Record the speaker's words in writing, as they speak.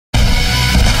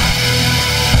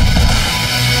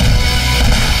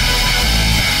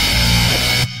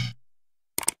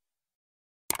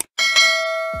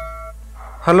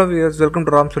Hello viewers, welcome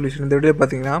to RAM Solution. இந்த video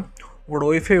பார்த்தீங்கன்னா உங்களோட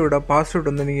ஒய்ஃபையோட பாஸ்வேர்டு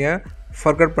வந்து நீங்கள்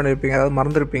ஃபர்கட் பண்ணியிருப்பீங்க, அதாவது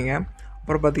மறந்துருப்பீங்க.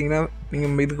 அப்புறம் பார்த்தீங்கன்னா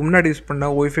நீங்கள் இதுக்கு முன்னாடி யூஸ் பண்ண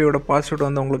ஒய்ஃபையோட பாஸ்வேர்டு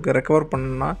வந்து உங்களுக்கு ரெக்கவர்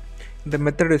பண்ணணும்னா இந்த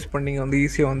மெத்தட் யூஸ் பண்ணி நீங்கள் வந்து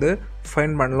ஈஸியாக வந்து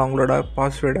ஃபைண்ட் பண்ணலாம் உங்களோட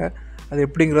பாஸ்வேர்டை. அது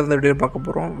எப்படிங்கிறத இந்த வீடியோ பார்க்க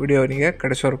போகிறோம். வீடியோவை நீங்கள்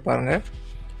கடைசி வரை பாருங்கள்.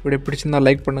 வீடியோ பிடிச்சிருந்தால்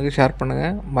லைக் பண்ணுங்கள், ஷேர்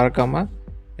பண்ணுங்கள். மறக்காமல்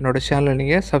என்னோடய சேனலை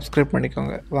நீங்கள் சப்ஸ்கிரைப்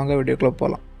பண்ணிக்கோங்க. வாங்க வீடியோக்குள்ளே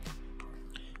போகலாம்.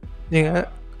 நீங்கள்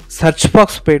சர்ச்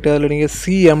பாக்ஸ் போய்ட்டு அதில் நீங்கள்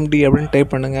CMD அப்படின்னு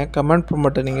டைப் பண்ணுங்கள். கமெண்ட்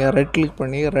ப்ரொமோட்டை நீங்கள் ரைட் கிளிக்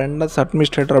பண்ணி ரெண்டாவது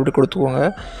அட்மினிஸ்ட்ரேட்டர் அப்படி கொடுத்துக்கோங்க.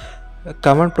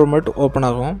 கமெண்ட் ப்ரொமோட் ஓப்பன்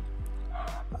ஆகும்.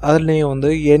 அதில் நீங்கள்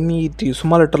வந்து NET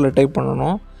ஸ்மால் லெட்டரில் டைப்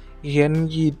பண்ணணும்.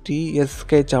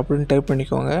 NETSH அப்படின்னு டைப்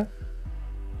பண்ணிக்கோங்க.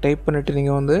 டைப் பண்ணிவிட்டு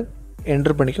நீங்கள் வந்து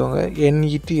என்ட்ரு பண்ணிக்கோங்க.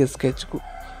 NETSH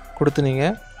கொடுத்து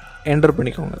நீங்கள் என்ட்ரு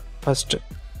பண்ணிக்கோங்க ஃபஸ்ட்டு.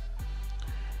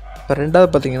 இப்போ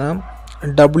ரெண்டாவது பார்த்தீங்கன்னா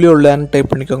WLAN டைப்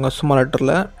பண்ணிக்கோங்க. ஸ்மால்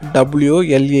லெட்டரில்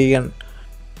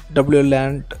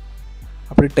WLAN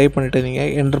அப்படி டைப் பண்ணிவிட்டு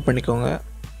நீங்கள் என்ட்ரு பண்ணிக்கோங்க.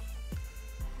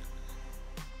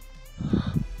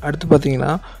 அடுத்து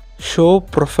பார்த்தீங்கன்னா ஷோ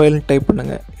ப்ரொஃபைல் டைப்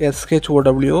பண்ணுங்கள்.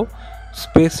 SHOW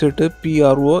ஸ்பேஸ் விட்டு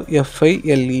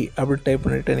PROFILE அப்படி டைப்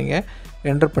பண்ணிவிட்டு நீங்கள்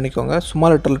என்ட்ரு பண்ணிக்கோங்க.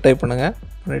 ஸ்மால் லெட்டரில் டைப்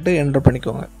பண்ணிவிட்டு என்ட்ரு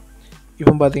பண்ணிக்கோங்க.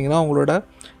 இப்போ பார்த்தீங்கன்னா உங்களோட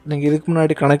நீங்கள் இதுக்கு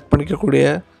முன்னாடி கனெக்ட் பண்ணிக்கக்கூடிய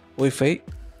ஒய்ஃபை,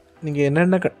 நீங்கள்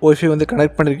என்னென்ன ஒய்ஃபை வந்து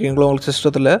கனெக்ட் பண்ணியிருக்கீங்களோ உங்களுக்கு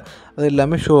சிஸ்டத்தில் அது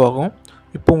எல்லாமே ஷோ ஆகும்.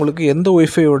 இப்போ உங்களுக்கு எந்த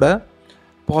ஒய்ஃபையோட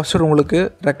பாஸ்வேர்டு உங்களுக்கு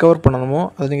ரெக்கவர் பண்ணணுமோ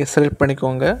அதை நீங்கள் செலக்ட்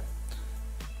பண்ணிக்கோங்க.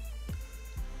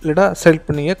 இல்லைடா செலக்ட்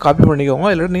பண்ணிங்க காப்பி பண்ணிக்கோங்க,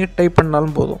 இல்லைனா நீங்கள் டைப்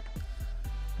பண்ணாலும் போதும்.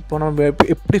 இப்போ நம்ம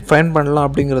எப்படி ஃபைண்ட் பண்ணலாம்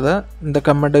அப்படிங்கிறத இந்த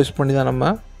கமெண்ட்டை யூஸ் பண்ணி தான்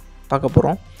நம்ம பார்க்க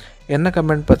போகிறோம். என்ன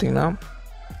கமெண்ட் பார்த்தீங்கன்னா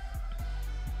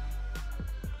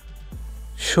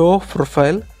ஷோ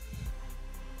ப்ரொஃபைல்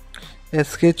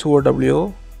SHOW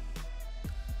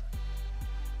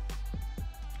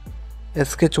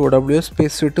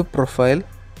ஸ்பேஸ் விட்டு ப்ரொஃபைல்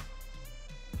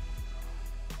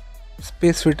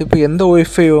ஸ்பேஸ் விட்டு இப்போ எந்த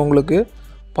ஒய்ஃபை உங்களுக்கு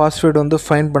பாஸ்வேர்டு வந்து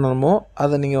ஃபைண்ட் பண்ணணுமோ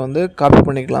அதை நீங்கள் வந்து காப்பி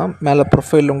பண்ணிக்கலாம். மேலே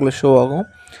ப்ரொஃபைல் உங்களுக்கு ஷோ ஆகும்.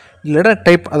 இல்லைனா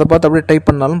அதை பார்த்து அப்படியே டைப்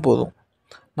பண்ணாலும் போதும்.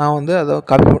 நான் வந்து அதை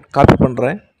காப்பி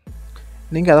பண்ணுறேன்.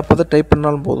 நீங்கள் அதை பார்த்து டைப்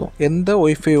பண்ணாலும் போதும். எந்த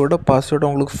ஒய்ஃபையோட பாஸ்வேர்டு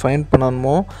உங்களுக்கு ஃபைண்ட்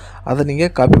பண்ணணுமோ அதை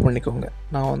நீங்கள் காப்பி பண்ணிக்கோங்க.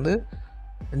 நான் வந்து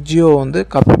ஜியோ வந்து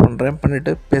காப்பி பண்ணுறேன்,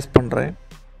 பண்ணிவிட்டு பேஸ்ட் பண்ணுறேன்.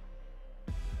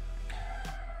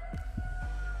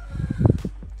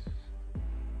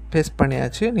 பேஸ்ட்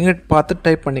பண்ணியாச்சு. நீங்கள் பார்த்து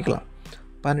டைப் பண்ணிக்கலாம்.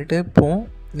 பண்ணிவிட்டு இப்போ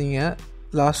நீங்கள்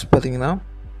லாஸ்ட் பார்த்தீங்கன்னா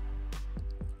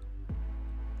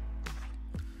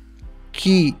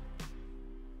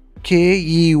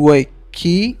KEY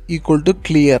key equal to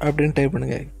clear அப்படின்னு டைப்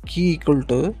பண்ணுங்கள். கீ ஈக்குவல்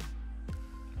டு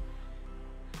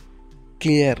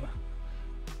கிளியர்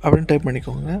அப்படின்னு டைப்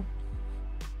பண்ணிக்கோங்க.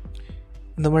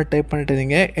 இந்த மாதிரி டைப் பண்ணிவிட்டு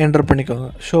நீங்கள் என்ட்ரு பண்ணிக்கோங்க.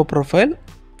 ஷோ ப்ரொஃபைல்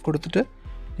கொடுத்துட்டு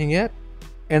நீங்கள்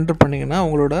என்ட்ரு பண்ணிங்கன்னா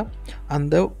உங்களோட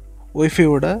அந்த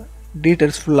ஒய்ஃபையோட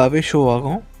டீட்டெயில்ஸ் ஃபுல்லாகவே ஷோ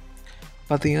ஆகும்.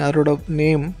 பார்த்தீங்கன்னா அதோட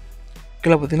நேம்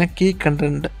கீழே பார்த்தீங்கன்னா கீ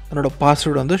கண்டென்ட் அதோட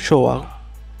பாஸ்வேர்டு வந்து ஷோ ஆகும்.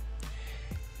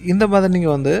 இந்த மாதிரி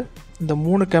நீங்கள் வந்து இந்த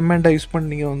 3 கமெண்ட்டை யூஸ் பண்ணி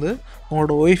நீங்கள் வந்து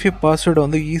உங்களோட ஒய்ஃபை பாஸ்வேர்டை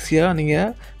வந்து ஈஸியாக நீங்கள்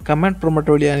கமெண்ட்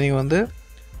ப்ரொமோட் வழியாக நீங்கள் வந்து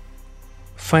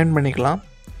ஃபைண்ட் பண்ணிக்கலாம்.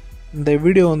 இந்த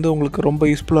வீடியோ வந்து உங்களுக்கு ரொம்ப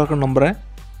யூஸ்ஃபுல்லாக இருக்குன்னு நம்புகிறேன்.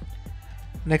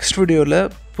 நெக்ஸ்ட் வீடியோவில்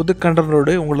புது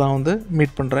கண்டென்ட்டோடு உங்களை நான் வந்து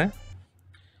மீட் பண்ணுறேன்.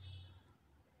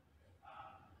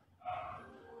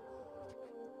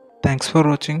 Thanks for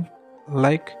watching.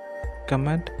 Like,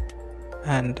 comment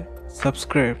and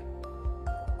subscribe.